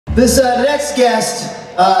This next guest,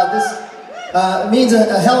 means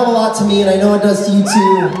a hell of a lot to me, and I know it does to you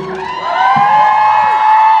too.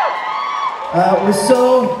 We're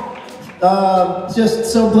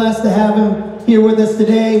just so blessed to have him here with us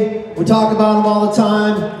today. We talk about him all the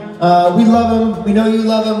time. We love him. We know you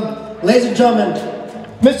love him. Ladies and gentlemen,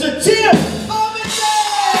 Mr. Tim!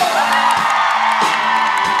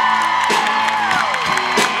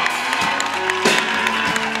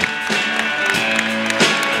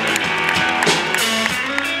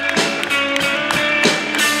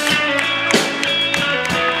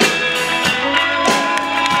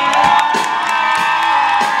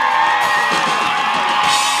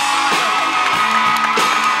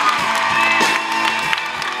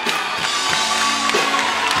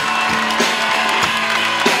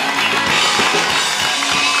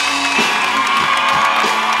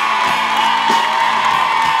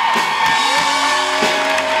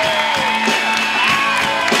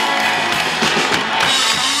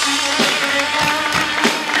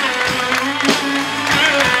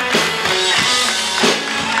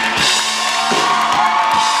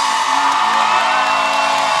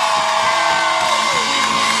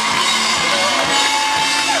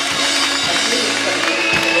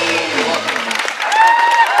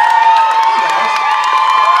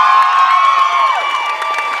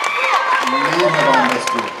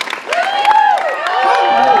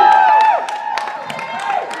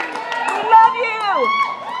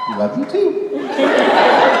 Love you too.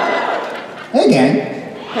 Hey gang.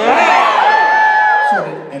 So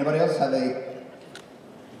did anybody else have a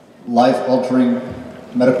life-altering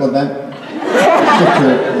medical event? Shift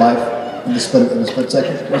your life in the split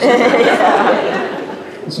second? Let's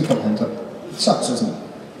see a couple hands up. It sucks, doesn't it?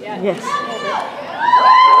 Yeah. Yes.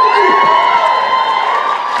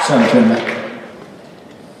 Sorry, I'm turning that.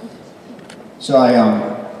 So I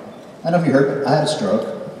don't know if you heard, but I had a stroke.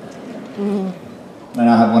 And I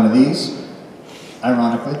now have one of these,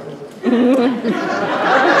 ironically. I'm really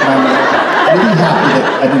happy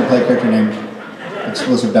that I didn't play a character named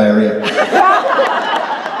Explosive Diarrhea.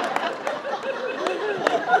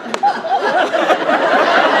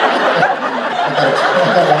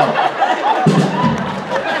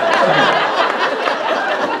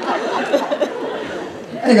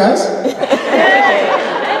 Hey guys.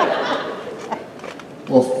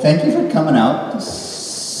 Well, thank you for coming out to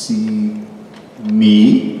see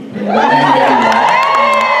me and everyone.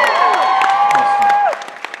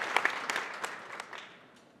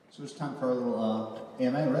 So it's time for a little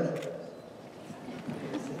AMA already.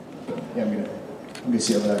 Yeah, I'm gonna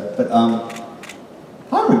see over there. But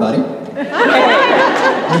hi everybody.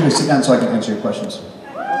 I'm gonna sit down so I can answer your questions.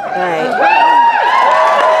 Right.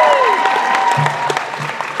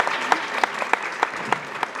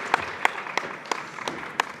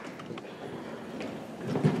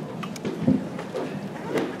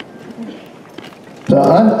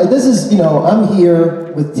 So this is, I'm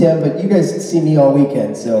here with Tim, but you guys see me all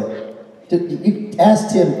weekend, so you ask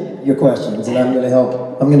Tim your questions, and I'm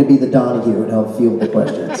going to be the Donahue and help field the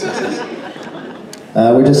questions.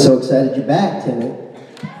 We're just so excited you're back, Timmy.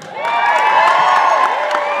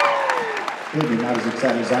 Maybe not as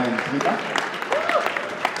excited as I am to be back.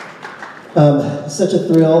 Such a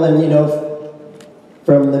thrill, and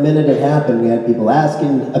from the minute it happened, we had people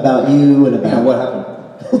asking about you and about... what happened?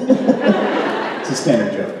 It's a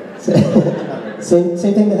standard joke. same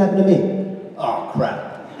thing that happened to me. Oh, crap.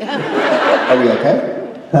 Are we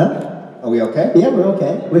okay? Huh? Are we okay? Yeah, we're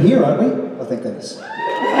okay. We're here, aren't we? Oh, thank goodness.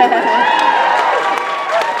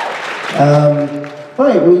 All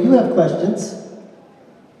right, well, you have questions.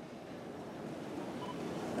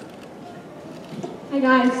 Hi,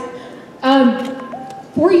 guys.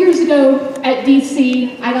 4 years ago at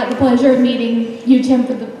DC, I got the pleasure of meeting you, Tim,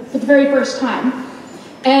 for the very first time.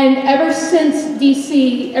 And ever since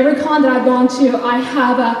DC, every con that I've gone to, I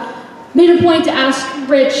have made a point to ask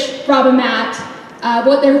Rich, Rob, and Matt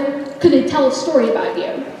could they tell a story about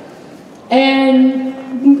you. And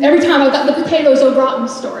every time I've got the potatoes au gratin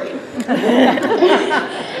story.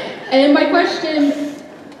 And my question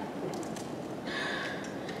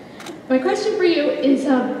for you is,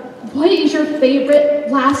 what is your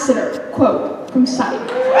favorite Lassiter quote from Psych?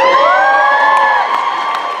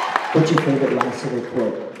 What's your favorite Lassiter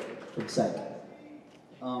quote from Psych?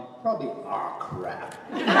 Probably, aw, crap.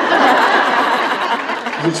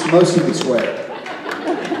 It's the most you could swear.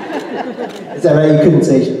 Is that right? You couldn't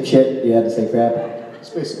say shit, you had to say crap?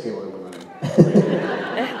 It's basically what we're learning.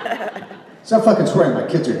 Stop fucking swearing, my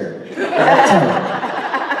kids are here.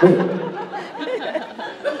 Wait.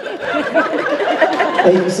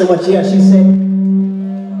 Thank you so much. Yeah,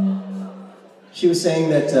 she was saying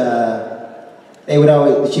that she would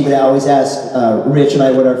always ask Rich and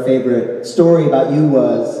I what our favorite story about you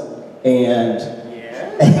was, and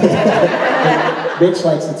Rich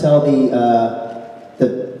likes to tell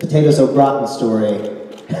the potatoes au gratin story,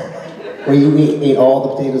 where you ate all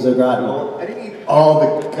the potatoes au gratin. I didn't eat all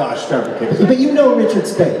the gosh darn potatoes. But you know Richard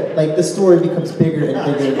Spade. Like, the story becomes bigger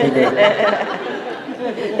and bigger and bigger.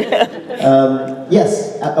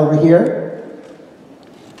 Yes, over here.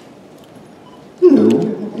 Hello,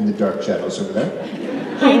 in the dark shadows over there.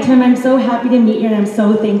 Hi Tim, I'm so happy to meet you and I'm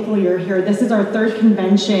so thankful you're here. This is our third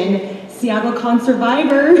convention, SeattleCon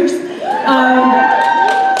Survivors.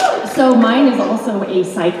 So mine is also a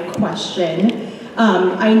psych question.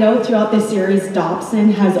 I know throughout this series,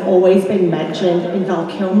 Dobson has always been mentioned and Val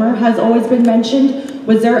Kilmer has always been mentioned.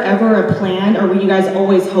 Was there ever a plan, or were you guys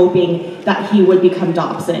always hoping that he would become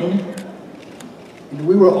Dobson?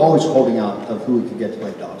 We were always holding out of who we could get to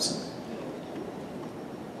play Dobson.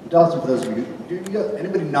 Dobson, for those of you,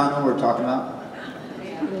 anybody not know what we're talking about?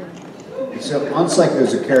 So on Psych,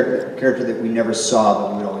 there's a character that we never saw,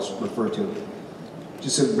 but we would always refer to.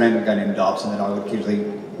 Just a random guy named Dobson that I would occasionally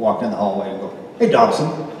walk down the hallway and go, "Hey,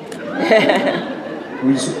 Dobson."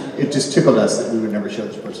 It just tickled us that we would never show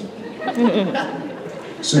this person.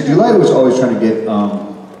 So July was always trying to get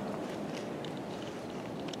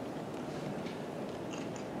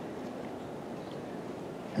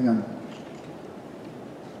hang on.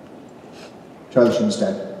 Charlie Sheen's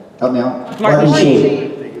dad. Help me out. Martin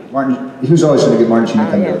Sheen. Martin, he was always trying to get Martin Sheen to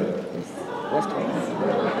come to it.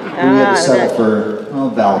 We had to settle for,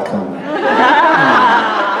 Val Kilmer.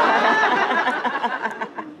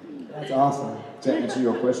 That's awesome. Does that answer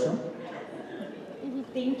your question?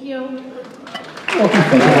 Thank you. Okay,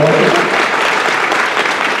 thank you.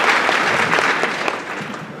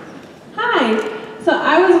 Hi. So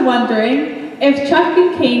I was wondering, if Chuck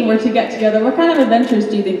and Kane were to get together, what kind of adventures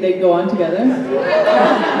do you think they'd go on together?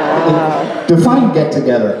 Define get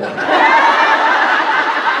together. It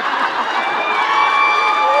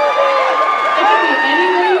could be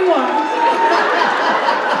anywhere you want.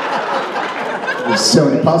 There's so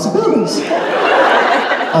many possibilities.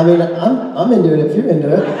 I mean, I'm into it if you're into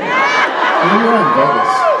it. I mean, we're in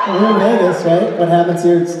Vegas. We're in Vegas, right? What happens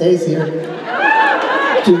here stays here.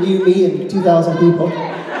 To you, me, and 2,000 people.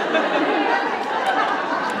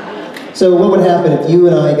 So what would happen if you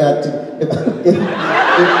and I got to, if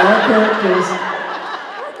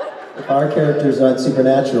our characters aren't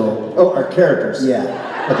supernatural? Oh, our characters. Yeah.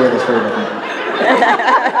 Okay, that's very different.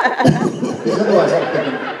 Because otherwise I'm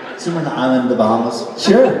thinking, somewhere on the island of the Bahamas.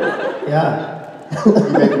 Sure. Yeah. You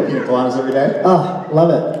making pina coladas every day? Oh, love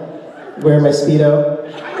it. Wearing my Speedo.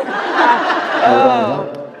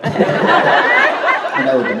 I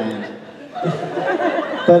know demand.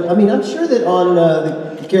 But I mean, I'm sure that on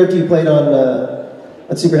the character you played on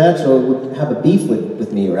Supernatural would have a beef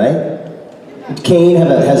with me, right? Kane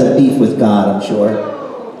has a beef with God, I'm sure.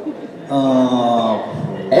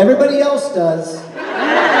 Everybody else does.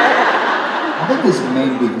 I think his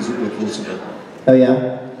main beef is with Lucifer. Oh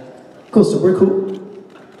yeah? Cool, so we're cool.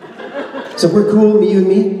 So we're cool, you and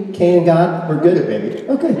me, Kane and God, we're good. Baby.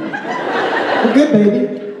 Okay. We're good,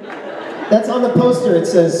 baby. That's on the poster, it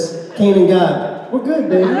says, Kane and God. We're good,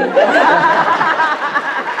 baby.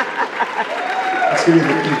 Let's give you the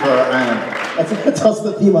key for our island. That's also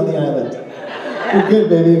the theme on the island. We're good,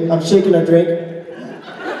 baby. I'm shaking our drink.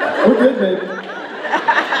 We're good, baby.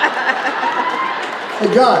 Hey,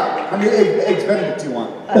 God, how many eggs Benedict do you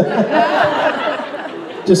want?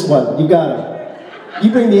 Just one. You got it.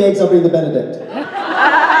 You bring the eggs, I'll bring the Benedict.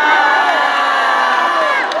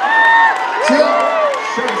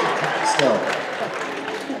 Still.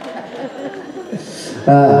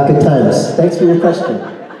 Good times. Thanks for your question.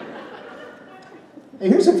 Hey,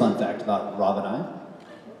 here's a fun fact about Rob and I.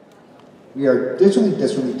 We are distantly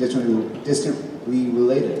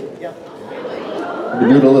related. Yeah. We've been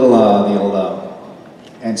doing a little the old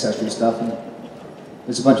ancestry stuff, and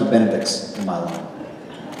there's a bunch of Benedicts in my line.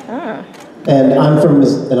 Ah. And I'm from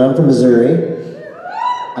Missouri.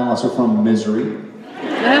 I'm also from Misery.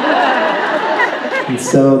 And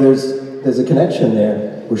so there's a connection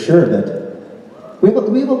there. We're sure of it. We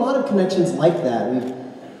have a lot of connections like that.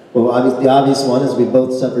 The obvious one is we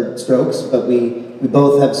both suffered strokes, but we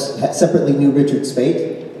both have separately knew Richard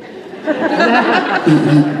Spate. He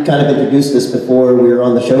kind of introduced us before we were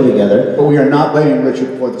on the show together. But we are not blaming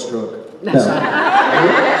Richard for the stroke. No.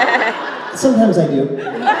 Sometimes I do.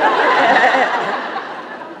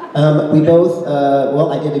 We both,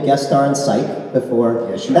 I did a guest star in Psych before.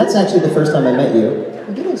 Yes, you That's actually the first time I met you.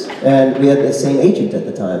 It is. And we had the same agent at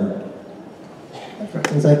the time.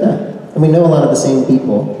 Things like that. And we know a lot of the same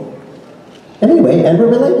people. Anyway, and we're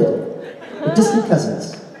related. We're distant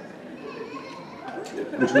cousins.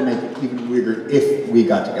 Which would make it even weirder if we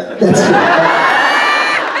got together. That's true.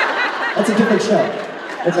 That's a different show.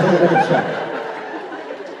 That's a whole different show.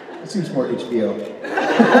 It seems more HBO.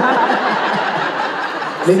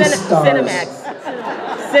 Maybe Stars.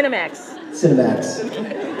 Cinemax. Cinemax.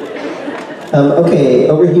 Okay,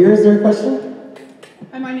 over here, is there a question?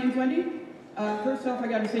 Hi, my name's Wendy. First off, I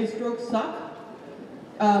gotta say strokes suck.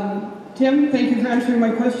 Tim, thank you for answering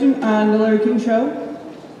my question on the Larry King Show.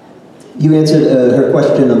 You answered her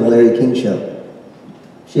question on the Larry King Show.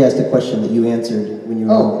 She asked a question that you answered when you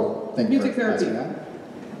were Oh, thank you Music for therapy. asking that.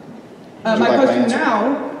 My Would you like my question answer?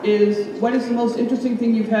 now is, what is the most interesting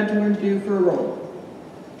thing you've had to learn to do for a role?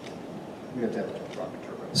 We have to have a rocket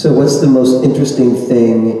turbo. So what's the most interesting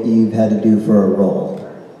thing you've had to do for a role?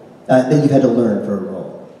 That you've had to learn for a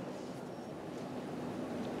role?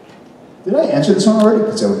 Did I answer this one already?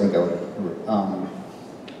 Because I would think I would.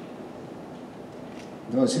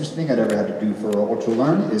 The most interesting thing I'd ever had to do for a role or to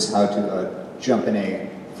learn is how to jump in a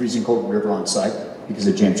freezing cold river on site because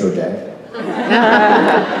of James O'Day.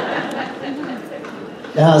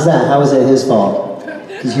 How's that? How was it his fault?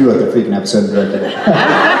 Because he wrote the freaking episode and directed it.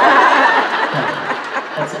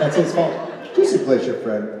 That's his fault. Just a glacier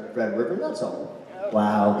Fred River, that's all.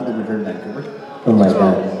 Wow. In the river in Vancouver. Oh my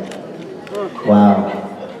God. Wow.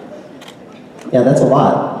 Yeah, that's a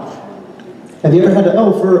lot. Have you ever had to,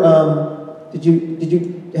 did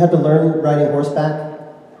you have to learn riding horseback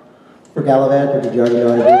for Gallivant, or did you already know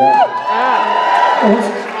how to do that?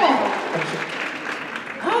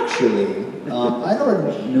 Actually, I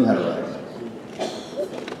already knew how to ride.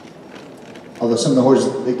 Although some of the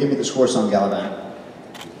horses, they gave me this horse on Gallivant.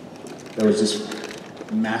 There was this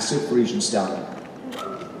massive Parisian stallion.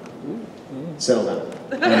 Settle down.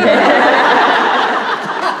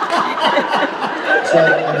 So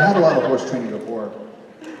I'd had a lot of horse training before.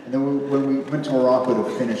 And then when we went to Morocco to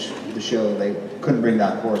finish the show, they couldn't bring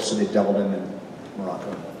that horse, so they doubled him in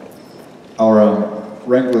Morocco. Our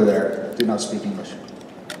wrangler there did not speak English.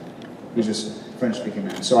 He was just a French-speaking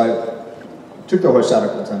man. So I took the horse out a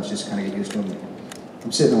couple times just to kind of get used to him.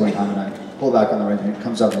 I'm sitting there one time and I pull back on the reins and he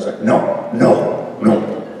comes up and he's like, no, no, no.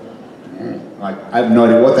 Like, I have no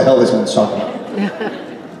idea what the hell this one's talking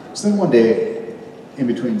about. So then one day, in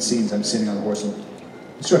between scenes, I'm sitting on the horse and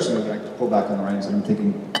he starts to like pull back on the reins and I'm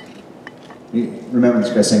thinking, remember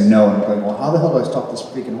this guy saying no, and I'm going, well, how the hell do I stop this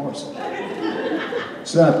freaking horse?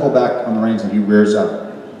 So then I pull back on the reins and he rears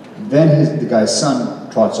up. Then the guy's son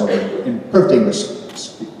trots over and in perfect English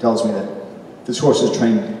tells me that this horse is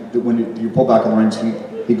trained that when you pull back on the reins,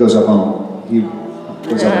 he goes up on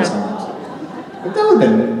his hands. But that would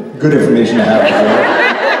have been good information to have.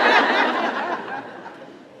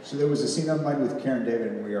 So there was a scene on mine with Karen David,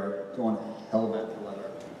 and we are going hell-bent for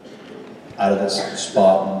leather out of this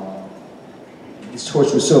spot. And this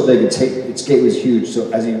horse was so big, its gait was huge.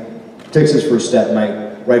 So as he takes his first step,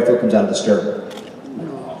 my right foot comes out of the stirrup.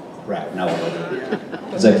 Oh crap! Now what?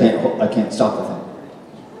 Because I can't stop the thing.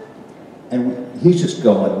 And he's just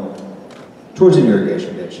going towards an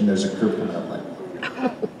irrigation ditch, and there's a curve coming up. Like,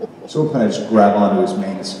 so I just grab onto his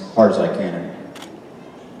mane as hard as I can, and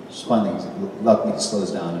just finally, luckily, he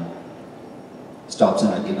slows down and stops,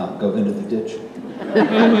 and I do not go into the ditch.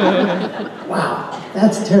 Wow,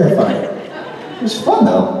 that's terrifying. It was fun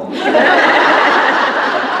though.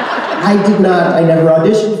 I never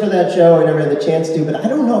auditioned for that show, I never had the chance to, but I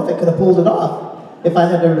don't know if I could have pulled it off if I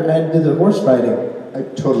had to do the horse riding. I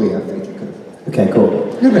totally have faith you could have. Okay, cool.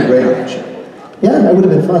 You'd have been great on that show. Yeah, that would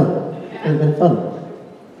have been fun. It would have been fun.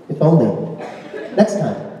 If only. Next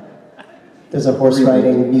time. There's a horse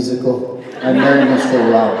riding musical. I'm marrying this for a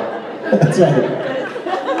while. That's right.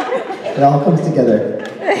 It all comes together.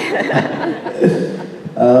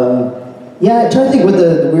 Yeah, I'm trying to think what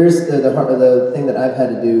the weirdest, the thing that I've had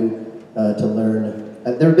to do to learn.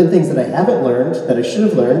 There have been things that I haven't learned that I should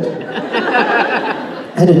have learned.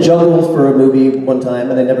 I had to juggle for a movie one time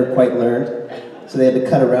and I never quite learned. So they had to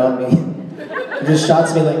cut around me. It just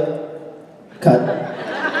shots me like, cut,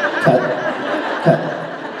 cut, cut.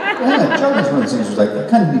 Yeah, juggling's one of those things where it's like, I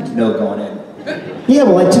kind of need to know going in. Yeah,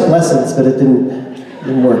 well, I took lessons, but it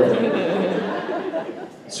didn't work.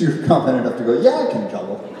 So you're confident enough to go, yeah, I can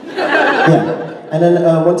juggle. Yeah, and then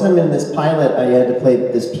one time in this pilot, I had to play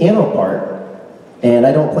this piano part, and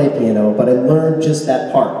I don't play piano, but I learned just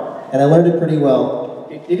that part, and I learned it pretty well.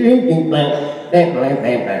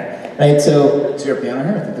 Right, so... Is there a piano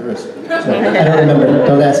here? I think there is. I don't remember,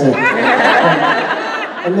 don't ask me.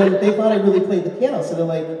 And then they thought I really played the piano, so they're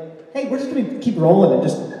like, hey, we're just gonna keep rolling and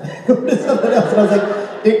just go to something else. And I was like,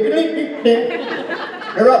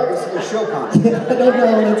 You're up, this is the show con. I don't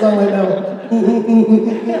know, that's all I know.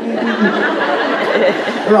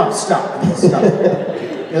 Rob, stop. Stop.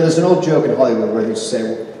 There's an old joke in Hollywood where they used to say,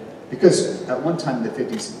 well, because at one time in the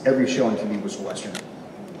 50s, every show on TV was a Western.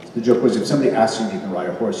 The joke was if somebody asked you if you can ride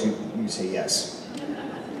a horse, you say yes.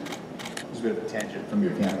 It was a bit of a tangent from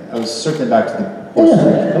your piano. I was circling back to the horse.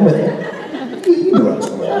 Yeah, I'm with you. You know what I was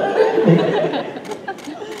going with.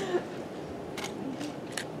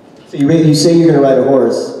 So you say you're going to ride a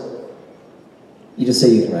horse. You just say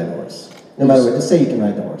you can ride a horse. No matter what, just say you can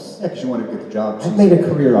ride the horse. Yeah, because you want to get the job. I've made a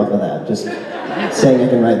career off of that, just saying I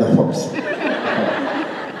can ride the horse.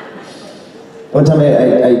 One time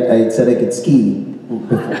I said I could ski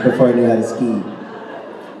before I knew how to ski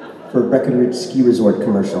for a Breckenridge ski resort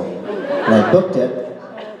commercial. And I booked it,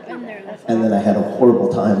 and then I had a horrible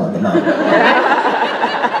time on the mountain.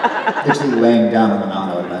 Literally laying down on the mountain,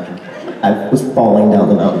 I would imagine. I was falling down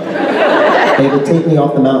the mountain. They would take me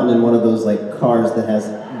off the mountain in one of those like cars that has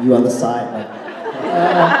you on the side, like,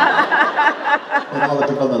 and all the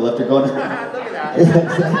people on the left are going, look at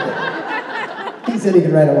that. He said he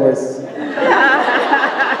could ride a horse.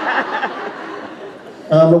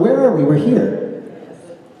 But where are we? We're here.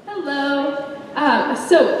 Hello.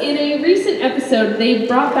 So in a recent episode, they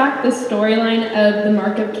brought back the storyline of the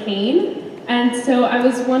Mark of Cain. And so I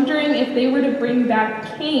was wondering if they were to bring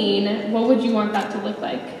back Cain, what would you want that to look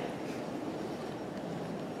like?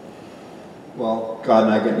 Well, God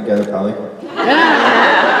and I getting together, probably. One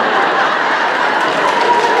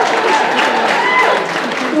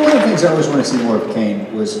of the things I always want to see more of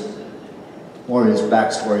Cain was more of his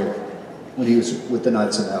backstory when he was with the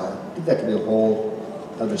Knights of Hell. I think that could be a whole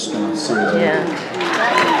other spin-off series. Yeah.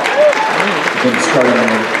 Him starting on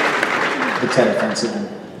the Tet Offensive.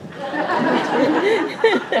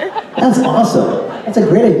 That's awesome. That's a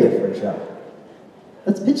great idea for a show.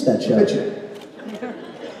 Let's pitch that show. Pitch it.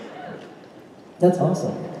 That's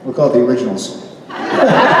awesome. We'll call it The Originals.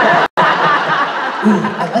 I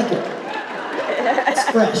like it. It's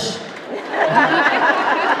fresh.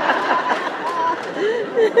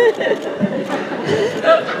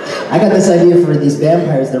 I got this idea for these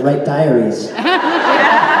vampires that write diaries.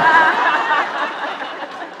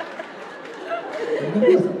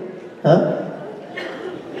 Huh?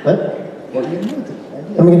 What? What are you going to do with it?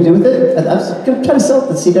 What am I going to do with it? I was going to try to sell it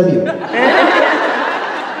to CW.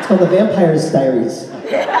 It's called The Vampire's Diaries.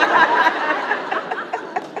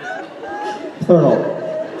 Plural.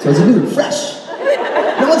 So it's new, fresh.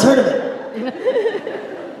 No one's heard of it.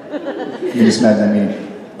 You just met that meeting.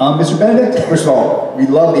 Mr. Benedict, first of all, we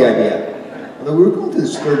love the idea. Although we were going through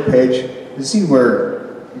this third page, the scene where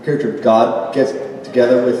the character of God gets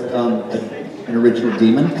together with an original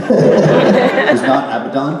demon who's not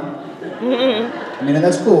Abaddon. I mean, and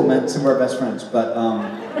that's cool, man. Some of our best friends, but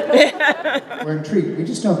we're intrigued. We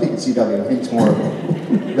just don't think it's CW. I think it's more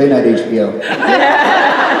late night HBO.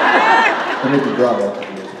 Or maybe Bravo.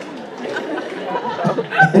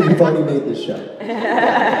 You've already made this show.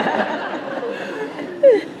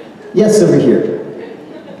 Yes, over here.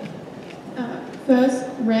 First,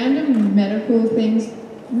 random medical things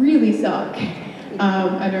really suck.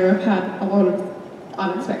 I know I've had a lot of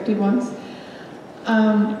unexpected ones.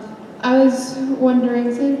 I was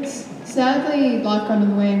wondering, since sadly life got in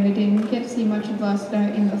the way and we didn't get to see much of last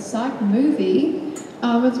night in the Psych movie,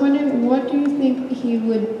 I was wondering, what do you think he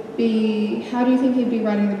would be, how do you think he'd be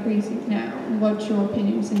writing the precinct now? What's your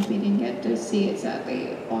opinion, since we didn't get to see it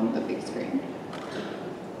sadly on the big screen?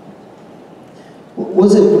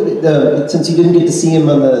 Was it since you didn't get to see him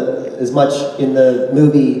on as much in the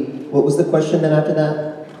movie? What was the question then after that?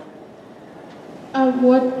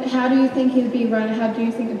 How do you think he'd be running? How do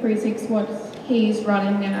you think the precinct, what he's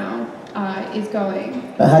running now, is going?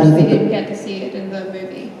 How do you think we didn't get to see it in the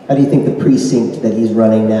movie? How do you think the precinct that he's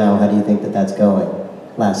running now? How do you think that's going,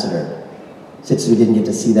 Lassiter? Since we didn't get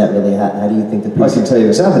to see that really, how do you think the precinct? I can tell you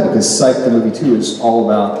exactly, because Psych the movie 2 is all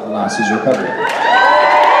about Lassie's recovery.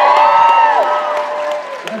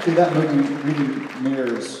 Actually, that movie really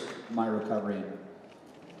mirrors my recovery.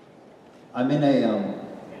 I'm in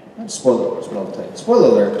a, spoiler is what I'll tell you. Spoiler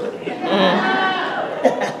alert.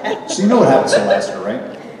 So you know what happens to Lassiter,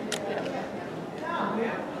 right?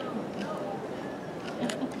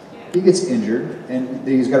 He gets injured, and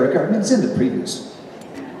he's got to recover. I mean, it's in the previews.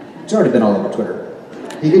 It's already been all over Twitter.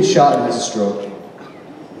 He gets shot and has a stroke.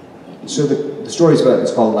 So the story's about,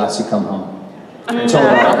 it's called Lassie Come Home. It's all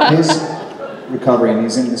about his recovery, and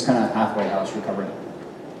he's in this kind of halfway house recovering.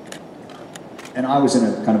 And I was in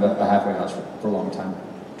a kind of a halfway house for a long time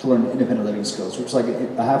to learn independent living skills, which was like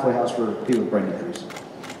a halfway house for people with brain injuries,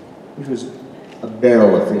 which was a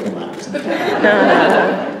barrel of freaking laughs.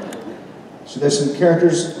 So there's some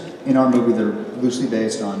characters in our movie that are loosely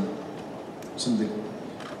based on some of the,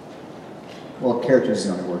 well, characters is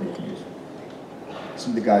the only word you can use.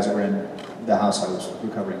 Some of the guys that were in the house I was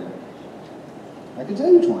recovering in. I can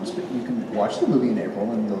tell you which ones, but you can watch the movie in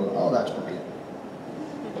April and you'll go, oh, that's probably it.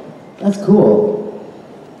 That's cool.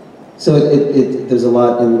 So there's a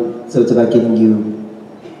lot, so it's about getting you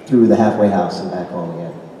through the halfway house and back home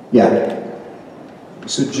again. Yeah.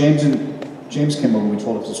 So James came over and we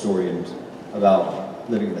told us the story about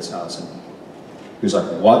living in this house, and he was like,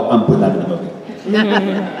 "What? I'm putting that in the movie."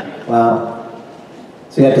 Wow.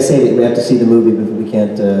 So we have to say that we have to see the movie, but we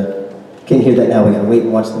can't hear that now. We got to wait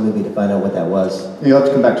and watch the movie to find out what that was. You'll have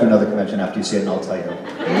to come back to another convention after you see it, and I'll tell you.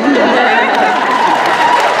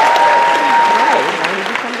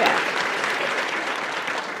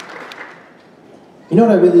 You know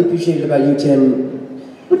what I really appreciated about you, Tim?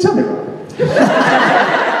 Well, tell me, Rob.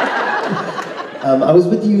 I was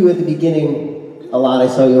with you at the beginning a lot. I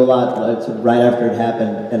saw you a lot right after it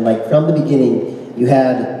happened. And like from the beginning, you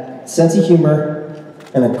had sense of humor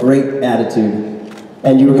and a great attitude.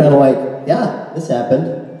 And you were kind of like, yeah, this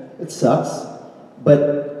happened. It sucks.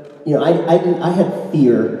 But, you know, I had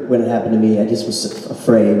fear when it happened to me. I just was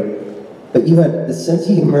afraid. But you had the sense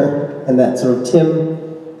of humor and that sort of Tim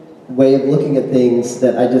way of looking at things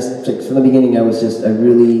that I just, from the beginning, I was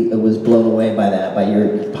blown away by that, by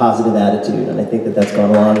your positive attitude, and I think that that's gone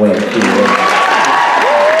a long way for you.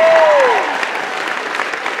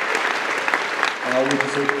 Which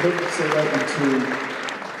is a perfect segue into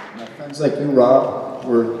my friends like you, Rob,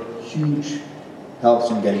 were huge helps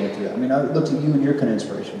in getting it through that. I mean, I looked at you and you're kind of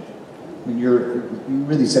inspiration. I mean, you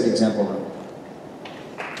really set the example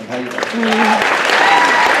of how you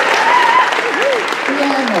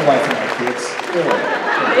my wife and my kids.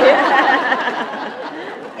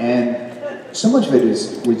 And so much of it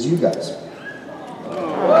was you guys.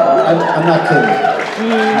 I'm not kidding.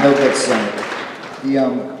 No, that's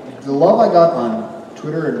the love I got on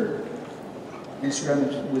Twitter and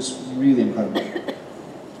Instagram was really incredible.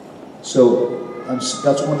 So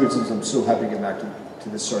that's one of the reasons I'm so happy to get back to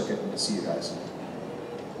this circuit and to see you guys.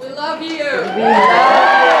 We love you. I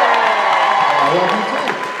love you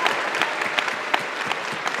too.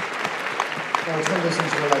 It's one of those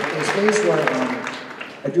things where, like, there's days where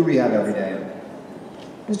I do rehab every day, and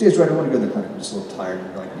there's days where I don't want to go to the clinic. I'm just a little tired, and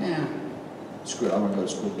I'm like, yeah, screw it, I want to go to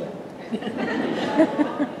school today.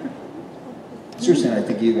 Seriously, and I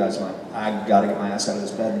think you guys are like, I got to get my ass out of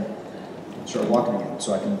this bed and start walking again,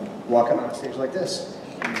 so I can walk out on a stage like this.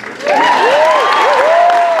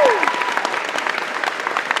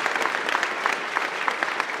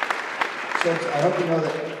 So I hope you know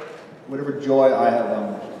that whatever joy I have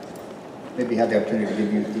maybe had the opportunity to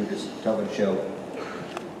give you through this television show,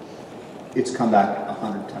 it's come back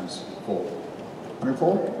 100 times fold. 100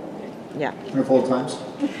 fold? Yeah. 100 fold times?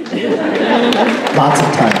 Lots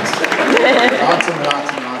of times. Lots and lots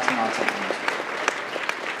and lots and lots of times.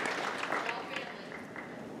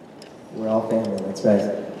 We're all family, that's right.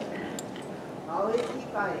 Always keep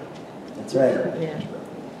fighting. That's right. Yeah.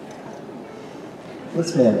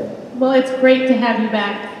 Yes, ma'am. Well, it's great to have you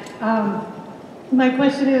back. My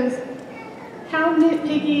question is, how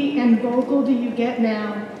nitpicky and vocal do you get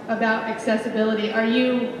now about accessibility? Are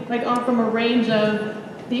you like on from a range of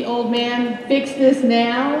the old man, fix this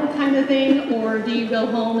now kind of thing, or do you go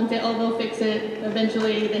home and say, oh, they'll fix it,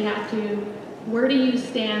 eventually they have to? Where do you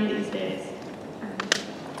stand these days?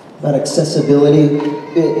 About accessibility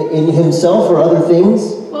in himself or other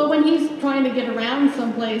things? Well, when he's trying to get around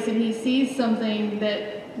someplace and he sees something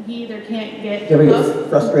that he either can't get. Do you ever get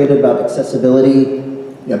frustrated about accessibility?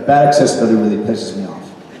 Yeah, bad accessibility really pisses me off.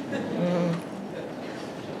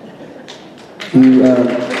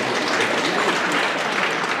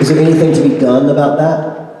 Is there anything to be done about that?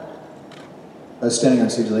 I was standing on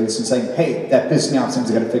stage like this and saying, hey, that pisses me off,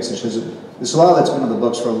 things I gotta fix it. There's a law that's been on the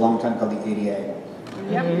books for a long time called the ADA.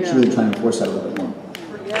 Yep. We should really try and enforce that a little bit more.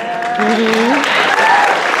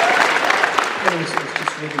 It's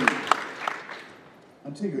just really,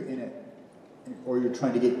 until you're in it, or you're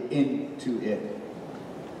trying to get into it,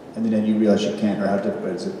 and then you realize you can't, or how difficult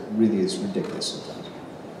it is, it really is ridiculous sometimes.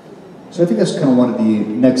 So I think that's kind of one of the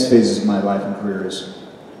next phases of my life and career is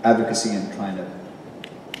advocacy and trying to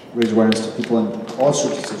raise awareness to people in all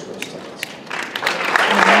sorts of situations like this.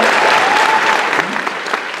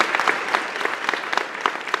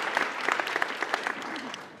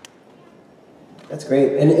 That's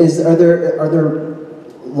great. And are there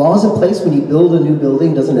laws in place when you build a new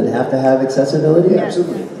building? Doesn't it have to have accessibility? Yeah,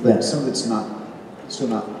 absolutely. But some of it's still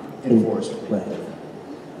not enforced. Right.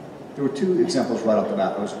 There were two examples right off the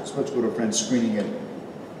bat. I was supposed to go to a friend's screening at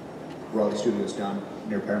Raleigh Studios down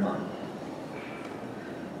near Paramount.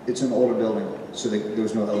 It's an older building, so there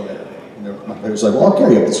was no elevator. And my buddy was like, well, I'll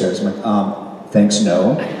carry you up the stairs. I'm like, thanks,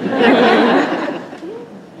 no.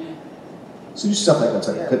 So just stuff like that.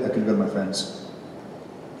 So I could go to my friends.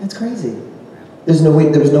 That's crazy. There was no way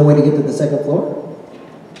to get to the second floor?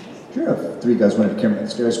 Sure, if 3 guys wanted to carry me up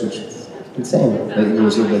the stairs, which is insane. It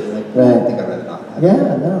was a little bit like, right. I think I'd rather not.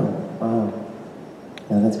 Yeah, no. Wow.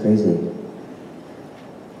 Yeah, that's crazy.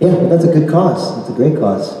 Yeah, well, that's a good cause. That's a great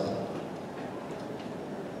cause.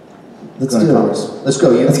 Let's do it. Let's go.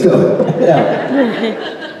 Let's go. Yeah.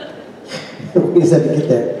 We just have to get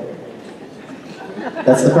there.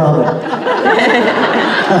 That's the problem.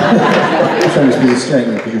 I'm trying to be staring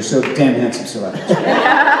at you because you're so damn handsome, so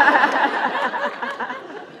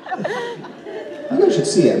You guys should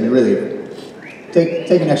see it. I mean, really, take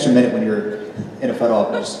an extra minute when you're in a photo op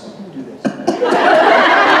and just do this.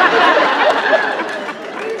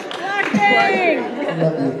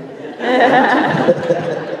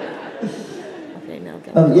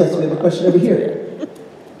 Yes, we have a question over here.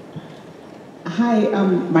 Hi,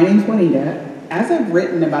 my name's Juanita. As I've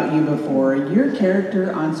written about you before, your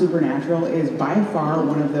character on Supernatural is by far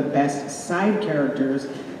one of the best side characters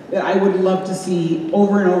that I would love to see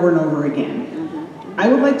over and over and over again. I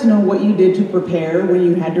would like to know what you did to prepare when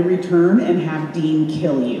you had to return and have Dean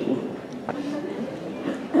kill you.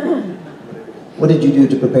 What did you do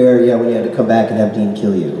to prepare, when you had to come back and have Dean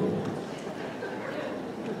kill you?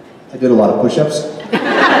 I did a lot of push-ups.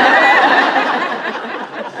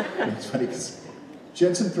 It's funny because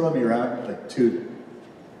Jensen throwing me around like, dude,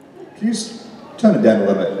 can you just tone it down a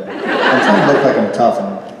little bit? I'm trying to look like I'm tough and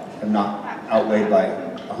I'm not outweighed by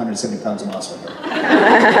 170 pounds of muscle. So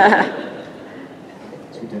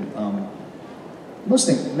we did.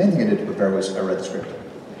 The main thing I did to prepare was I read the script.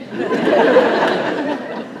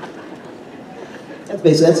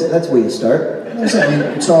 That's where you start. I mean,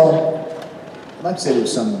 it's all. I'd like to say there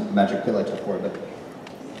was some magic pill I took for it, but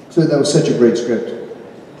so that was such a great script.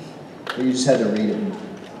 But you just had to read it and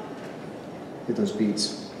get those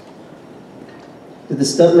beats. Did the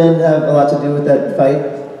stuntmen have a lot to do with that fight?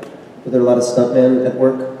 Were there a lot of stuntmen at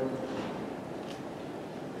work?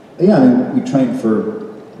 Yeah, I mean, we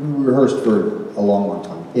rehearsed for a long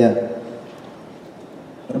time. Yeah.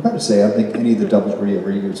 But I'm proud to say, I don't think any of the doubles were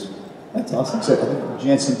ever used. That's awesome. So I think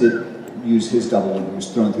Jansen did use his double when he was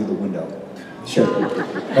thrown through the window. Sure,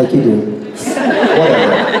 like you do.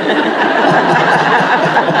 Whatever.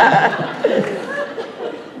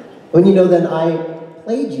 When then I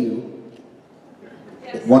played you.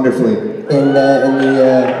 Wonderfully. In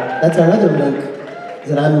that's our other link.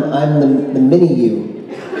 That I'm the mini you.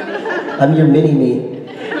 I'm your mini me.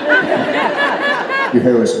 Your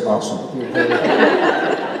hair was awesome.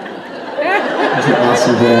 That's an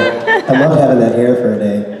awesome hair. I love having that hair for a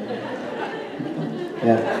day.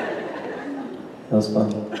 Yeah. That was fun.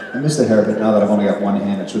 I miss the hair, but now that I've only got one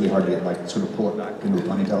hand, it's really hard to get sort of pull it back into a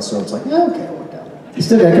ponytail. So it's like, yeah, okay, it worked out. You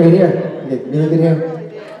still got great hair. You got really good hair.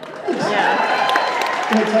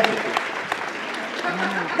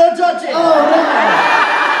 No touching! Oh no!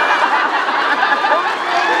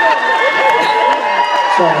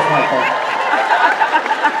 Sorry, that's my fault.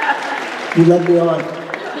 You led me on.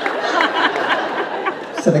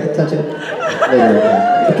 Said I could touch it. Later.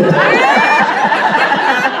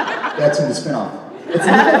 That's in the spinoff. It's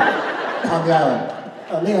in the On the island.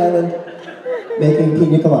 On the island, making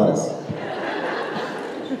pina coladas.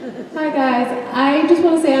 Hi guys, I just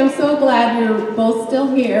want to say I'm so glad you're both still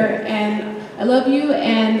here, and I love you,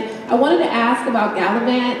 and I wanted to ask about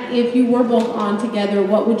Gallivant. If you were both on together,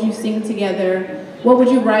 what would you sing together? What would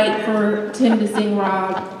you write for Tim to sing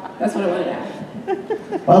Rob? That's what I wanted to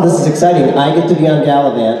ask. Wow, this is exciting. I get to be on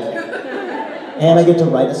Gallivant, and I get to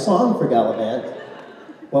write a song for Gallivant.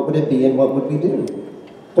 What would it be, and what would we do?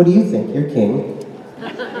 What do you think? You're king.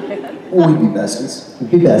 Well, we'd be besties.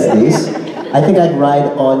 We'd be besties. I think I'd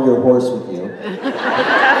ride on your horse with you.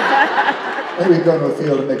 Maybe we'd go to a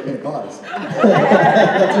field and make pina coladas.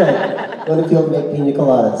 That's right. Go to the field and make pina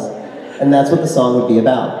coladas. And that's what the song would be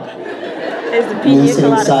about. Is the Me pina sitting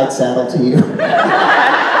colada. side saddle to you.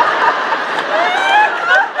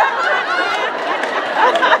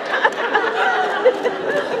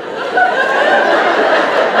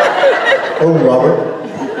 Oh, Robert.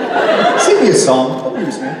 Sing me a song.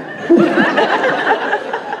 Amuse me.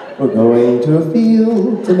 We're going to a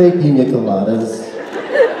field to make pina coladas.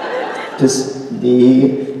 Just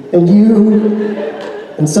me and you.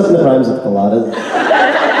 And something that rhymes with coladas.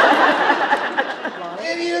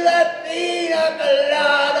 If you let pina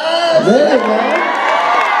coladas. There you go.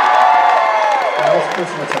 That's the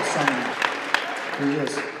person that's sung who he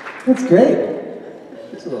is. That's great.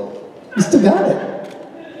 It's a little. You still got it.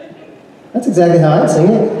 That's exactly how I'd sing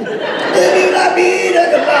it. If you let pina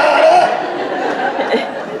coladas.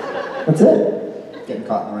 That's it. Getting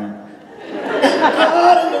caught in the rain.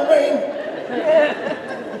 Caught in the rain.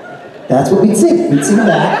 That's what we'd sing. We'd sing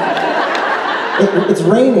that. It's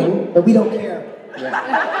raining, but we don't care.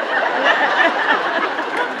 Yeah.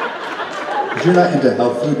 You're not into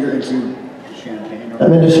health food, you're into champagne.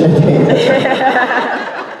 I'm into champagne.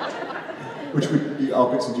 Which would be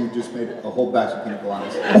awkward since you just made a whole batch of pina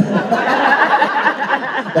coladas.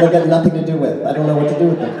 That I've got nothing to do with. I don't know what to do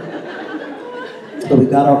with them. But we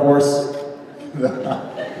got our horse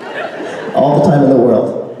all the time in the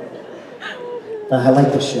world. I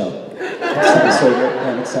like this show.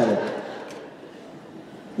 I'm excited.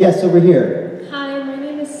 Yes, over here. Hi, my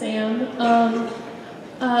name is Sam.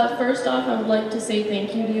 First off, I would like to say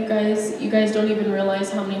thank you to you guys. You guys don't even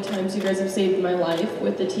realize how many times you guys have saved my life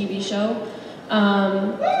with the TV show.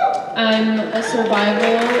 I'm a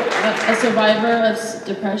survivor of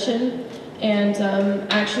depression, and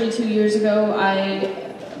actually 2 years ago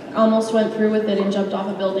I almost went through with it and jumped off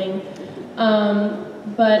a building.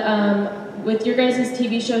 With your guys'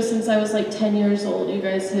 TV show since I was like 10 years old, you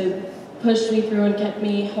guys have pushed me through and kept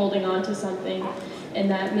me holding on to something, and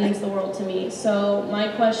that means the world to me. So my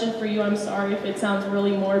question for you, I'm sorry if it sounds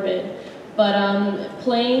really morbid, but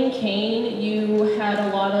playing Kane,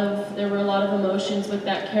 there were a lot of emotions with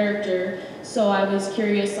that character, so I was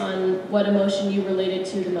curious on what emotion you related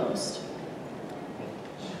to the most.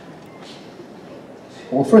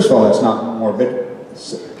 Well, first of all, it's not morbid.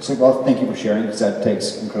 So, well, thank you for sharing, because that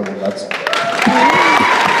takes incredible guts.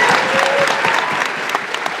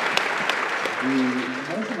 The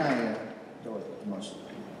emotion I deal with the most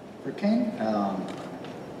for Kane,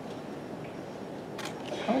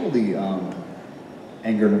 probably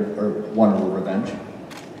anger or one or revenge.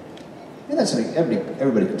 Yeah, that's something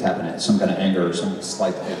everybody can tap into, some kind of anger or some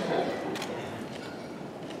slight hit.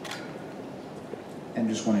 And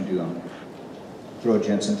just wanting to throw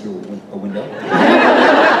Jensen through a window.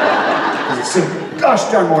 Because he's so gosh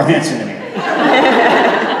darn more handsome than me.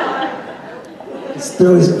 Just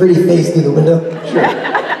throw his pretty face through the window. Sure.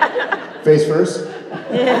 Face first?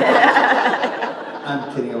 I'm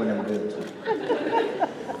kidding, I would never do it.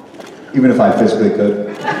 Even if I physically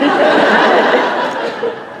could.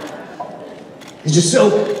 He's just so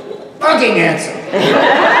fucking handsome.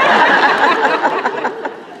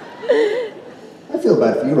 I feel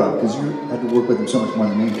bad for you, Rob, because you had to work with him so much more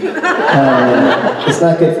than me. It's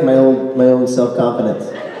not good for my own self-confidence.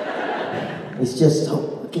 He's just so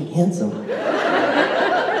fucking handsome.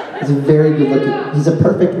 He's a very good looking, he's a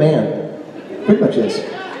perfect man. Pretty much is.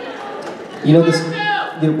 You know this,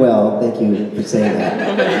 well, thank you for saying that.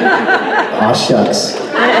 Aw shucks.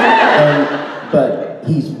 But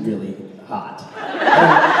he's really hot.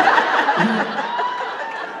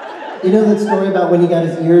 You know that story about when he got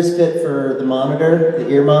his ears fit for the monitor, the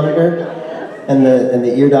ear monitor? And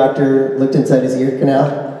the ear doctor looked inside his ear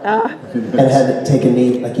canal and had to take a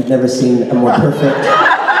knee like he'd never seen a more perfect.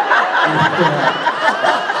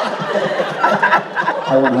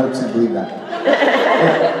 I 100% believe that.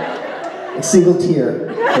 A single tear.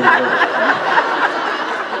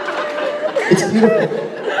 It's beautiful.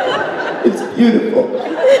 It's beautiful.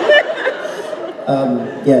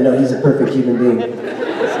 Yeah, no, he's a perfect human being.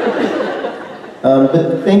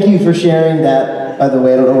 But thank you for sharing that. By the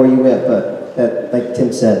way, I don't know where you went, but that, like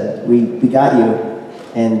Tim said, we got you,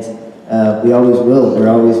 and we always will. We're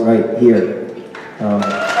always right here.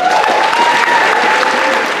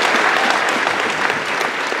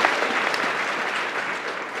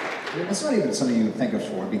 It's not even something you would think of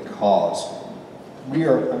for, because we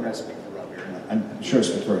are, I'm going to speak for Rob here, and I'm sure I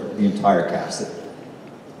speak for the entire cast, that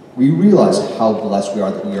we realize how blessed we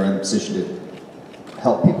are that we are in a position to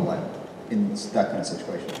help people like in that kind of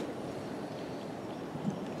situation.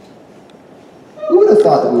 Who would have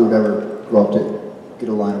thought that we would ever grow up to get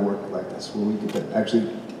a line of work like this, where we could actually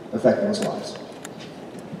affect people's lives?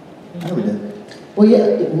 I know we did. Well,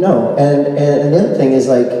 yeah, no, and the other thing is,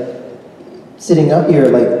 like, sitting up here,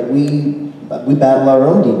 like, we battle our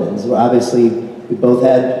own demons. Obviously, we both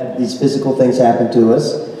had these physical things happen to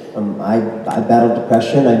us. I battled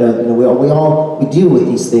depression. I know, we deal with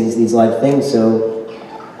these things, these life things. So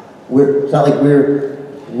it's not like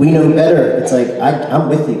we know better. It's like I'm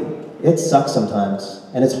with you. It sucks sometimes,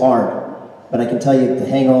 and it's hard. But I can tell you to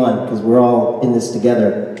hang on, because we're all in this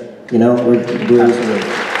together. You know, we've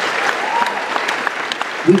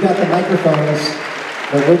got the microphones,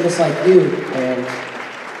 but we're just like you, and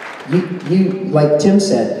you, like Tim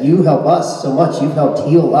said, you help us so much. You've helped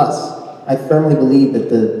heal us. I firmly believe that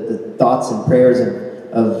the thoughts and prayers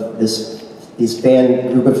of this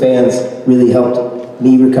group of fans really helped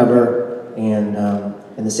me recover, and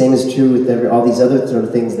the same is true with all these other sort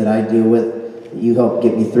of things that I deal with. you helped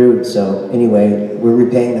get me through. So anyway, we're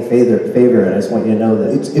repaying the favor, and I just want you to know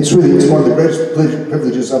that It's one of the greatest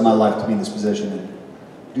privileges of my life to be in this position and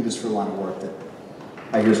do this for a line of work that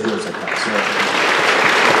I hear stories like that. So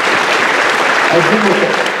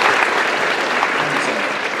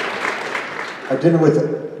I had dinner with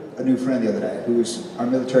a new friend the other day who was our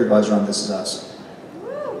military advisor on This Is Us.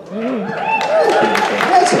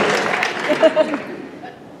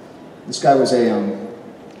 This guy was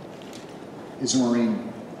he's a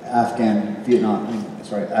Marine, Afghan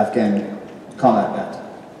combat vet.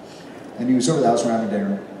 And he was over the house around the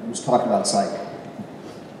dinner, he was talking about psych.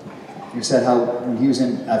 He said how when he was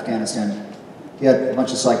in Afghanistan, he had a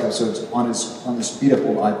bunch of psych episodes on this beat up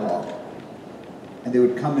old iPod. And they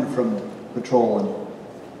would come in from patrol and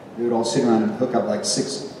they would all sit around and hook up like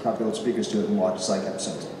 6 crappy old speakers to it and watch psych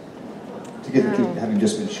episodes. To get the kid having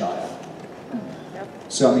just been shot at.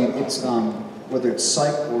 So I mean, it's whether it's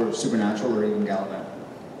psych or supernatural or even Gallivant,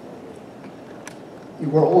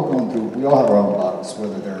 we're all going through. We all have our own battles,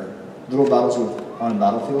 whether they're little battles on a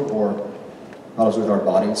battlefield or battles with our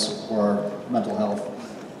bodies or our mental health.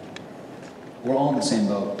 We're all in the same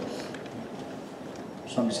boat.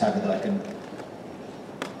 So I'm just happy that I can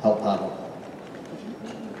help paddle.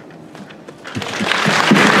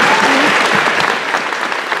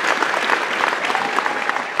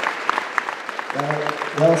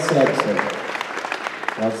 Well said, sir.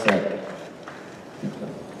 Well said.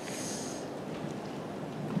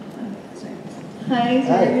 Hi,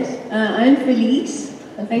 sirs. I'm Felice.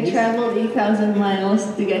 I traveled 8,000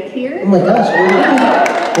 miles to get here. Oh my gosh,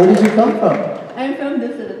 where did you come from? I'm from the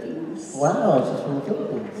Philippines. Wow, she's from the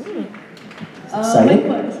Philippines.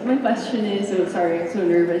 My question is, oh sorry, I'm so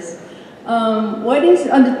nervous. What is,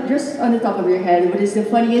 just on the top of your head, what is the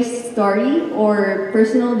funniest story or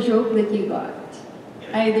personal joke that you got?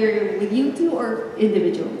 Either with you two or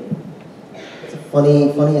individually. It's a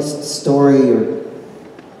funniest story or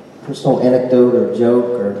personal anecdote or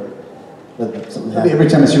joke or something happened. Every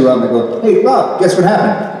time I see Rob, I go, "Hey Rob, guess what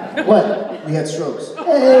happened?" What? We had strokes.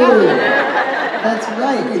 Hey, that's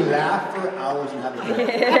right. We laugh for hours and have a drink.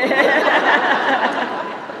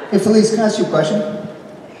 Hey Felice, can I ask you a question?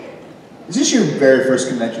 Is this your very first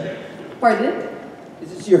convention? Pardon? Is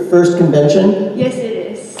this your first convention? Yes, it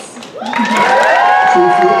is. So if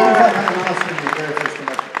you're 8,500 miles from your very first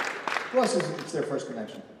convention, who else is it's their first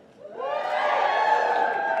convention?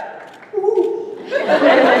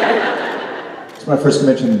 It's my first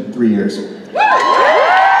convention in 3 years.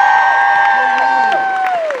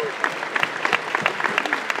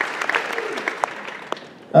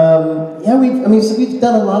 Yeah, we've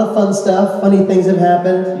done a lot of fun stuff. Funny things have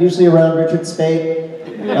happened, usually around Richard's fate.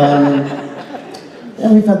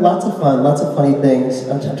 Yeah, we've had lots of fun, lots of funny things.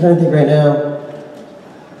 I'm trying to think right now.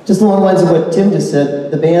 Just along the lines of what Tim just said,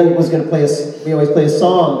 the band was going to play we always play a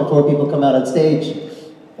song before people come out on stage.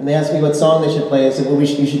 And they asked me what song they should play. I said, well,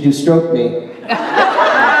 you should do Stroke Me.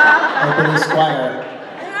 Like Billy Squire.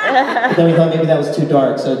 But then we thought maybe that was too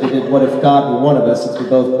dark, so they did What If God Were One of Us, since we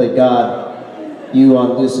both played God. You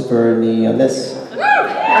on Lucifer and me on this.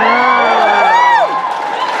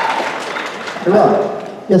 Hey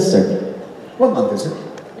Rob. Yes, sir. What month is it?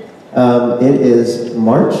 It is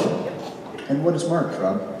March. And what is March,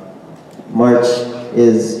 Rob? March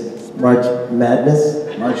is March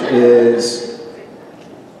Madness. March is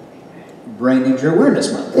Brain Injury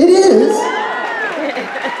Awareness Month. It is!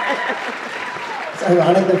 It's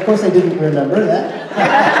ironic, of course I didn't remember that.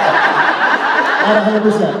 Not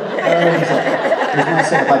 100%. Not 100%. There's one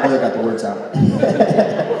second if I really got the words out.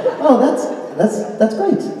 Oh, that's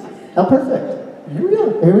great. How perfect. Here we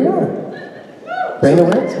are. Here we are. Brain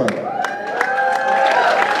Awareness Month.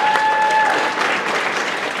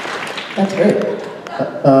 That's great.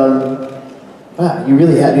 Wow, you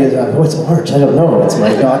really had me. What's March? I don't know. It's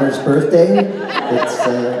my daughter's birthday. It's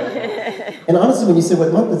and honestly, when you said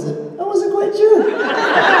what month is it, I wasn't quite sure.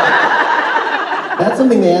 That's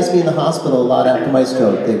something they asked me in the hospital a lot after my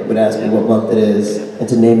stroke. They would ask me what month it is and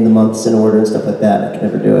to name the months in order and stuff like that. I could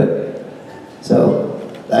never do it. So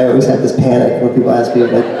I always have this panic when people ask me,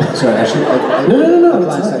 like, sorry, actually, no. I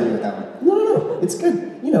blindsided you with that one. No. It's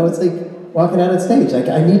good. You know, it's like walking out on stage. Like,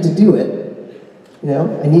 I need to do it. You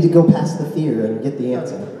know, I need to go past the fear and get the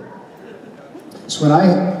answer. So when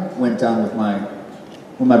I went down with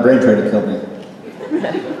when my brain tried to kill me,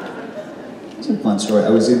 it's a fun story. I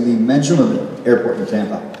was in the men's room of an airport in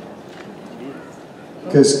Tampa.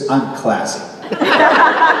 Because I'm classy. I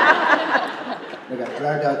got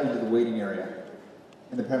dragged out into the waiting area.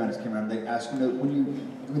 And the paramedics came around and they asked,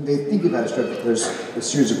 when they think you've had a stroke, there's a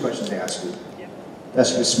series of questions they ask you. They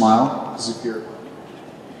ask you to smile, so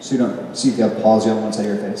you don't see if you have palsy on one side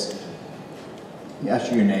of your face. He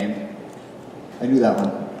asked you your name. I knew that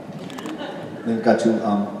one. Then it got to,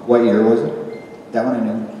 what year was it? That one I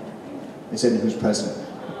knew. They said, who's president?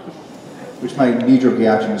 Which my knee-jerk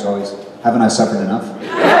reaction was always, haven't I suffered enough?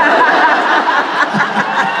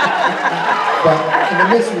 But in the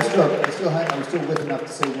midst of the stroke, I was still with enough to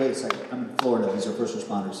say, wait a second, I'm in Florida, these are first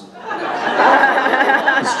responders.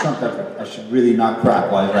 This Trump effort, I should really not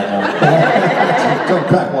crack wise right now. Don't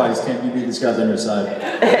crack wise, Tim, you need these guys on your side.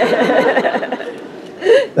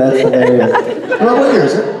 That's hilarious. Well, what year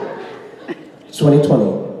is it?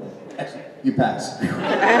 2020. Excellent. You pass.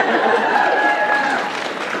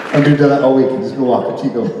 I'm going to do that all week and just go walk the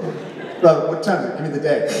Chico. Brother, what time is it? Give me the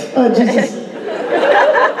day. Jesus.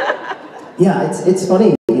 Yeah, it's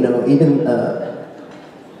funny, you know, even,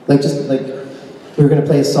 like we were going to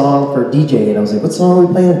play a song for DJ, and I was like, what song are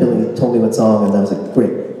we playing? Billy told me what song, and I was like,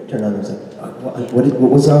 great. Turned on, and I was like,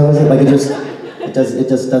 what song was it? Like, it just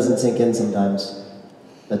doesn't sink in sometimes.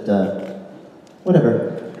 But,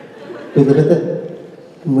 whatever. We live with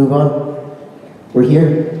it. Move on. We're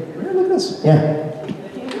here. Look at this. Yeah.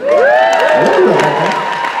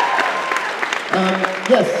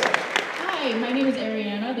 Yes. Hi, my name is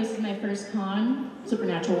Ariana. This is my first con,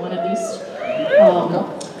 Supernatural one at least.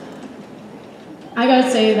 I gotta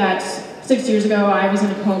say that 6 years ago I was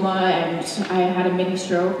in a coma and I had a mini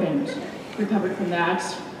stroke and recovered from that.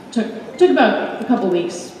 Took about a couple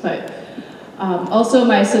weeks, but also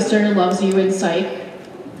my sister loves you in psych,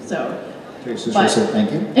 so. Your sister said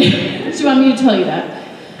thank you? She wanted me to tell you that.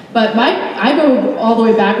 But I go all the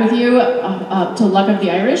way back with you to Luck of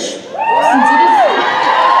the Irish. Since it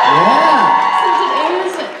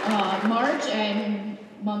is March and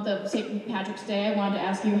month of St. Patrick's Day, I wanted to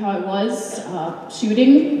ask you how it was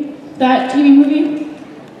shooting that TV movie.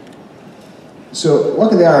 So,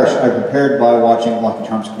 Luck of the Irish, I prepared by watching Lucky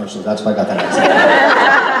Charms commercials. That's why I got that accent.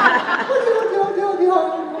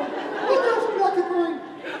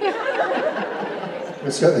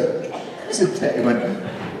 So today, when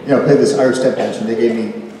I played this Irish step dance, and they gave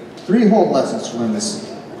me 3 whole lessons to learn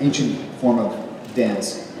this ancient form of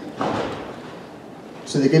dance.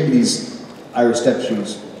 So they gave me these Irish step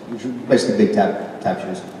shoes, which were basically big tap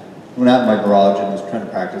shoes. I went out in my garage and was trying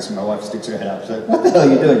to practice, and my wife sticks her head up. She's like, "What the hell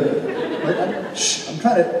are you doing?" I'm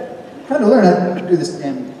trying to learn how to do this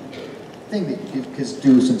damn thing that kids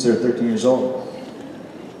do since they're 13 years old.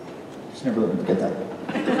 Just never let me get that.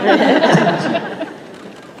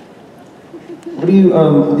 What do you,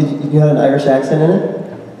 you had an Irish accent in it?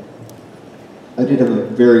 I did have a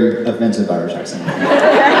very offensive Irish accent.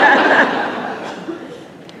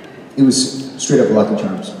 It was straight up Lucky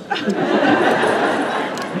Charms.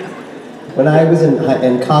 When I was in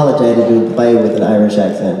college, I had to do a play with an Irish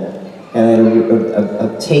accent. And I had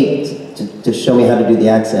a tape to show me how to do the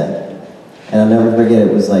accent. And I'll never forget,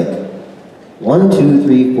 it was like, 1, 2,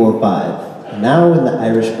 3, 4, 5. And now when the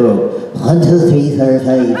Irish broke, 1, 2, 3, 4,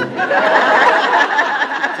 5.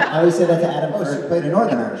 I always say that to Adam. Oh, so you played a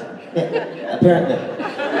Northern Irishman? Yeah, apparently.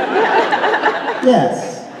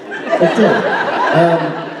 Yes, it did.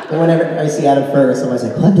 But whenever I see Adam Fergus, I'm always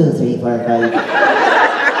like, 1, 2, 3, 4, 5.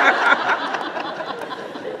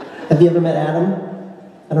 Have you ever met Adam?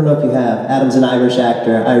 I don't know if you have. Adam's an Irish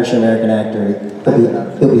actor, Irish-American actor.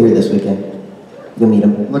 He'll be here this weekend. You'll meet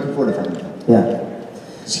him. I'm looking forward to finding him. Yeah.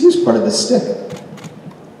 He was part of the stick.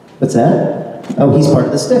 What's that? Oh, he's part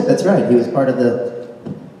of the stick, that's right. He was part of the...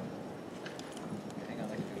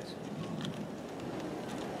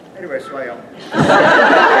 Anyway, so I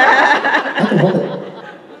can hold it.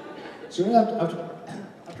 So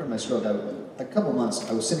after my stroke, a couple months,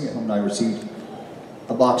 I was sitting at home and I received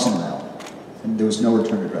a box in the mail, and there was no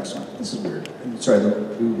return address on it. This is weird. Sorry, the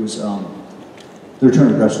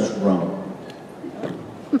return address was Rome.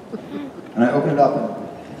 And I opened it up, and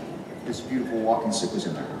this beautiful walking stick was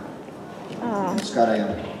in there. And it's got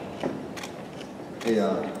a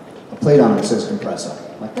plate on it that says compressor.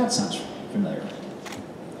 I'm like, that sounds familiar.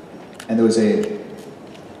 And there was a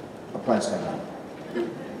price tag on it.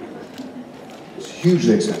 It's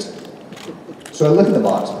hugely expensive. So I look at the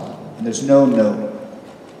box, and there's no note.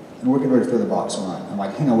 And we're getting ready to throw the box on. I'm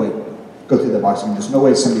like, hang on, wait. Go through the box. And there's no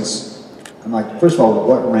way somebody's... I'm like, first of all,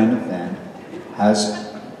 what random fan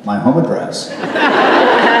has my home address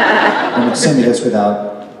and would send me this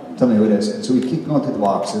without telling me who it is? And so we keep going through the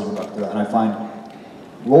box as we're going through it, and I find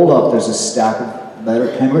rolled up there's a stack of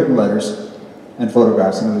handwritten letters and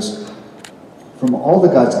photographs, and it was from all the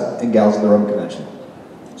guys and gals at the Rome Convention.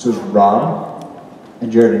 So it was Rob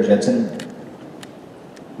and Jared and Jensen,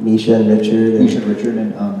 Misha and Richard,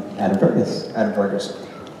 and Adam Fergus. Adam Fergus.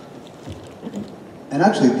 And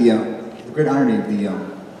actually, the great irony of the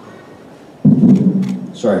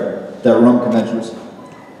sorry, that Rome convention was,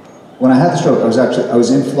 when I had the stroke, I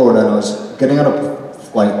was in Florida and I was getting on a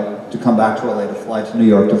flight to come back to LA, to fly to New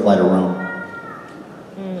York, to fly to Rome.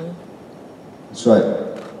 So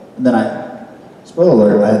spoiler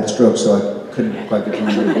alert, I had the stroke, so I couldn't quite get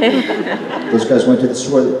home. Those guys went to the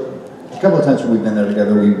store. A couple of times when we've been there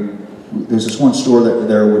together, there's this one store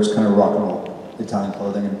there which is kind of rock and roll Italian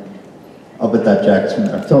clothing, and I'll bet that jacket's from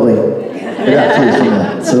there. Totally. It absolutely is from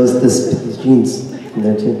there. So is these jeans from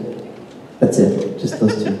there too. That's it, just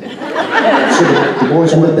those two. So the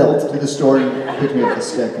boys went to the store and picked me up the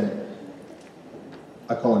stick, and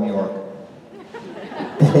I call him York.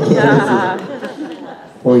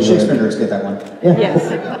 Or Shakespeare nerds get that one. Yeah.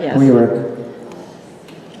 Yes. Or York.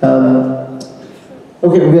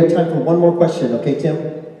 Okay, we have time for one more question. Okay, Tim?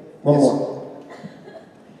 One more.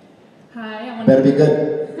 Hi, Better be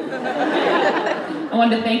good. I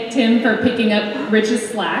wanted to thank Tim for picking up Rich's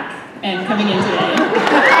slack and coming in today.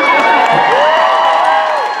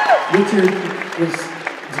 Richard is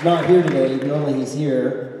not here today. Normally he's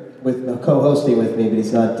here with co-hosting with me,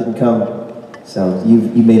 but didn't come. So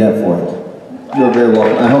you made up for it. You're very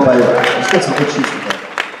welcome. I hope I got some good shoes today.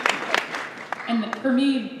 And for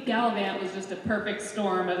me, Gallivant was just a perfect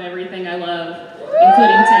storm of everything I love,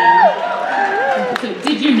 including Tim. So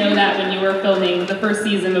did you know that when you were filming the first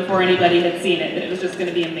season before anybody had seen it, that it was just going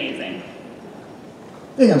to be amazing?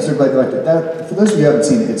 I'm so glad you liked it. For those of you who haven't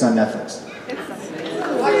seen it, it's on Netflix.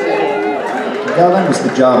 Gallivant was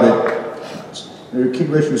the job that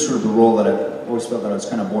King Richard was sort of the role that I always felt that I was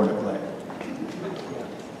kind of born to play.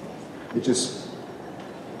 It just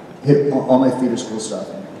hit all my theater school stuff.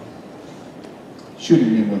 And shooting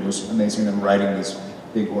in England was amazing, and writing these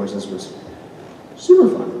big horses was super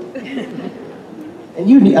fun.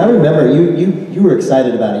 And I remember you were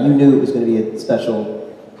excited about it. You knew it was going to be a special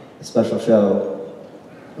show.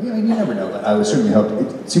 Well, yeah, you never know, but I was certainly hoped.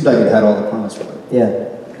 It seemed like it had all the promise for it. Yeah.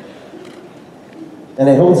 And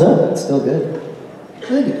it holds up. It's still good. I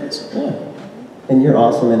think it is. Yeah. And you're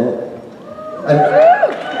awesome in it.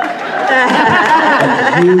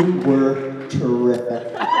 And you were terrific.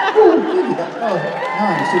 Oh, now I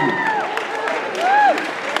understood you.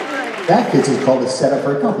 That kid's is called a setup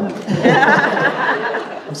for a compliment.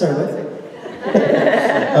 I'm sorry, what?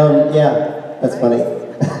 Yeah, that's funny.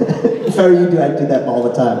 If I were you, I'd do that all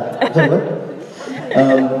the time. I'm sorry, what?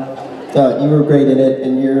 You were great in it,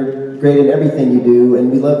 and you're great in everything you do,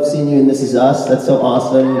 and we love seeing you in This Is Us. That's so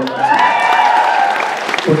awesome.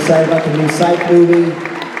 We're excited about the new Psych movie.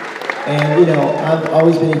 And I've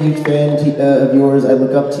always been a huge fan of yours. I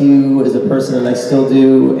look up to you as a person, and I still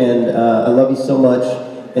do. And I love you so much.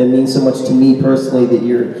 And it means so much to me personally that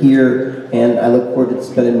you're here. And I look forward to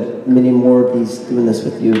spending many more of these doing this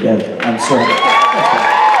with you again. I'm so happy.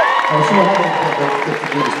 I'm so happy to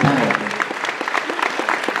do this panel with you.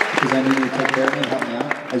 Because I knew you'd take care of me and help me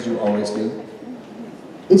out, as you always do.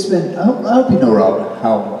 It's been, I hope you know, Rob,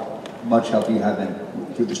 how much help you have been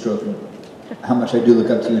through the stroke. And how much I do look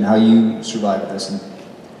up to you and how you survived this and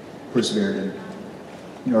persevered and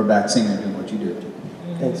are back singing and doing what you do.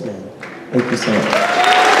 Thanks, man. Thank you so much.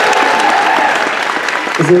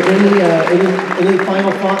 Is there any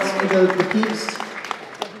final thoughts for the peeps?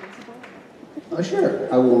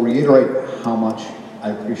 Sure. I will reiterate how much I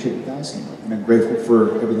appreciate you guys and I'm grateful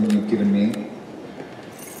for everything you've given me,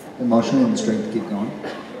 emotionally, and the strength to keep going.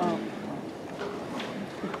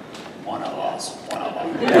 One of us.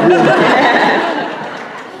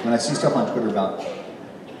 When I see stuff on Twitter about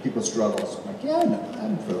people's struggles, I'm like, yeah, no,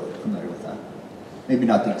 I'm familiar with that. Maybe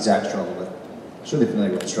not the exact struggle, but certainly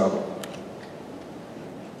familiar with the struggle.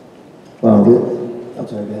 Well, I'm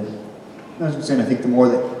sorry, guys. I was saying, I think the more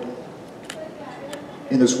that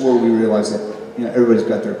in this world we realize that everybody's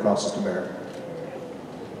got their crosses to bear,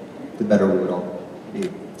 the better we would all be.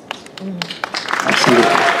 Absolutely.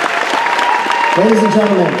 Ladies and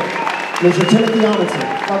gentlemen, Mr. Timothy Omundson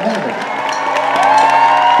from Benedict.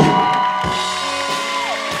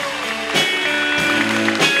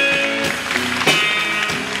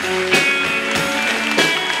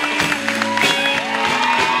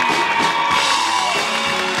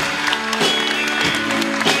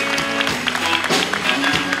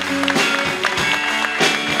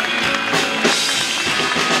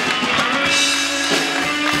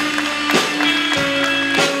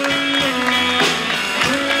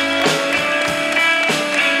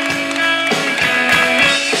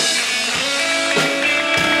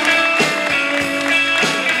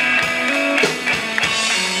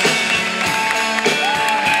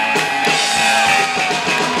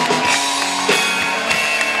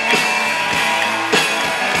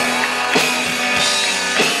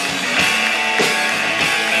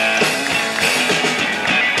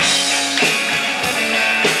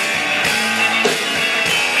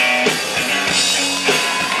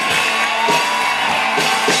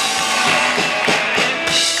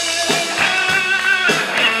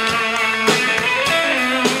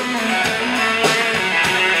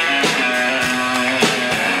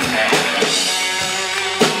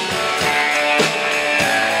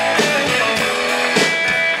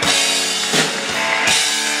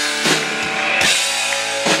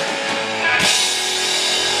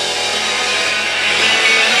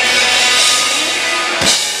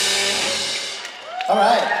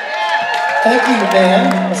 Thank you,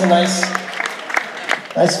 man. That's a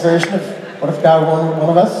nice version of What If God Were One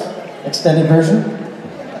of Us? Extended version.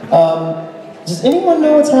 Does anyone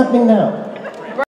know what's happening now?